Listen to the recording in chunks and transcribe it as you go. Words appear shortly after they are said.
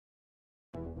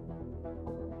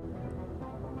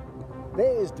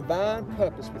There is divine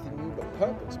purpose within you, but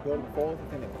purpose building forth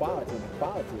within equality, and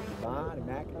equality of divine,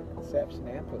 immaculate conception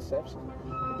and perception.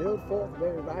 To build forth the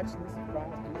very righteousness of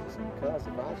Christ Jesus, and because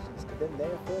of righteousness to them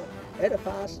therefore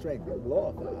edify, strengthen,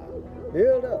 glorify,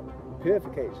 build up,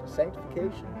 purification,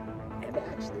 sanctification, and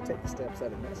actually take the steps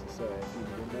that are necessary if you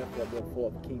can therefore build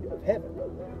forth the kingdom of heaven.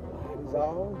 It is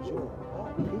all joy,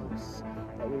 all peace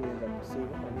that we end up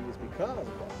receiving, and it is because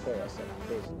of that prayer,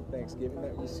 supplication, and thanksgiving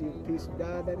that we receive the peace of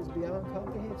God that is beyond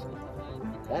comprehension.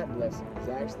 That blessing is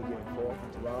actually given forth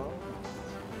into all nations.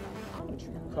 I want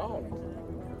you to call into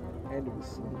them and to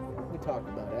receive them. We talked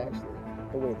about actually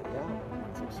the way that God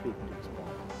ends up speaking to his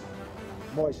prophets.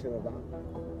 Moshe Rabban,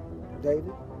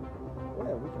 David,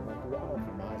 well, we can run through all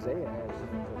from Isaiah as he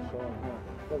ends up showing how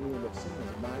what we end up seeing is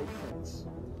a mighty prince.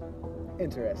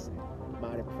 Interesting.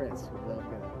 Mighty prince who loved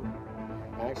God.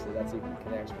 Actually, that's even a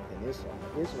connection within Israel.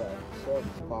 Israel itself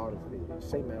is part of the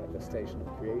same manifestation of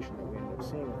creation that we end up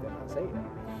seeing within Isaiah.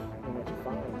 And what you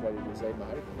find is that it is a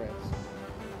mighty prince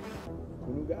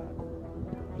who knew God.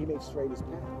 He made straight his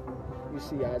path. You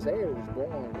see, Isaiah was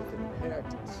born with an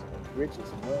inheritance of riches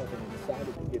and wealth, and he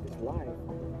decided to give his life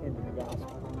into the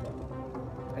gospel of God.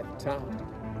 At the time,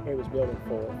 he was building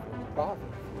for the prophet,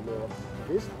 the Lord of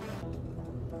Israel.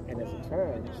 And as it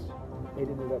turns, it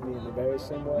ended up being the very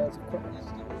same words of Christ.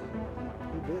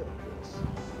 He built this.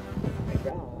 And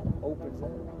God opens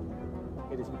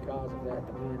up. It is because of that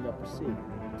that we end up receiving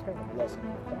the eternal blessing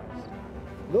of Christ.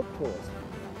 Look towards him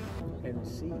and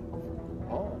receive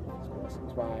all of his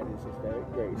blessings. Why? It is his very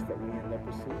grace that we end up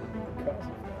receiving. Because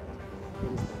of that,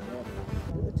 it is the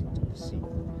ability to receive